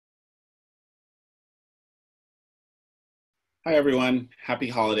Hi, everyone. Happy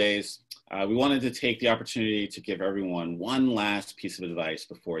holidays. We wanted to take the opportunity to give everyone one last piece of advice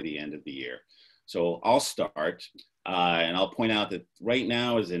before the end of the year. So I'll start and I'll point out that right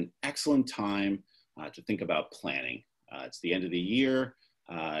now is an excellent time to think about planning. It's the end of the year.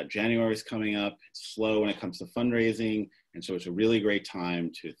 January is coming up. It's slow when it comes to fundraising. And so it's a really great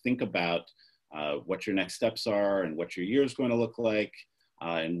time to think about what your next steps are and what your year is going to look like.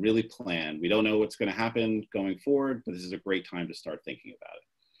 And really plan. We don't know what's going to happen going forward, but this is a great time to start thinking about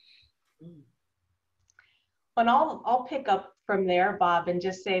it. And I'll pick up from there, Bob, and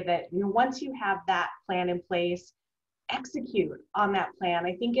just say that once you have that plan in place, execute on that plan.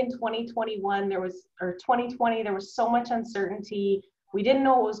 I think in 2021 or 2020 there was so much uncertainty. We didn't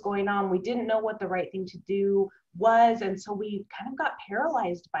know what was going on. We didn't know what the right thing to do was, and so we kind of got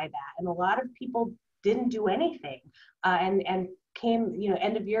paralyzed by that. And a lot of people didn't do anything, and came,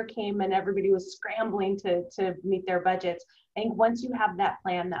 end of year came and everybody was scrambling to meet their budgets. I think once you have that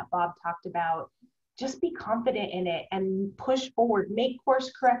plan that Bob talked about, just be confident in it and push forward, make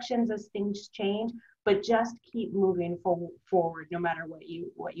course corrections as things change, but just keep moving forward no matter what you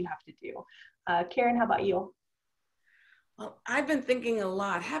have to do. Karen, how about you? Well, I've been thinking a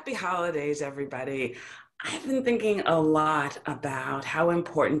lot. Happy holidays, everybody. I've been thinking a lot about how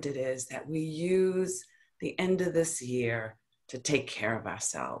important it is that we use the end of this year to take care of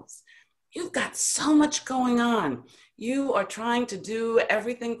ourselves. You've got so much going on. You are trying to do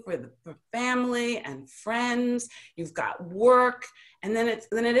everything for family and friends. You've got work, and then it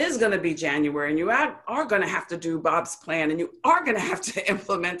is going to be January, and you are going to have to do Bob's plan, and you are going to have to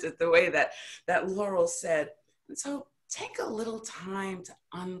implement it the way that Laurel said. And so take a little time to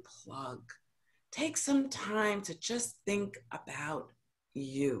unplug. Take some time to just think about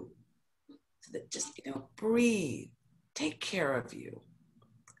you. So that just, breathe. Take care of you.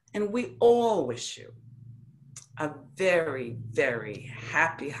 And we all wish you a very, very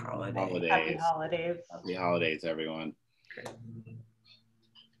happy holiday. Happy holidays. Happy holidays, everyone. Great.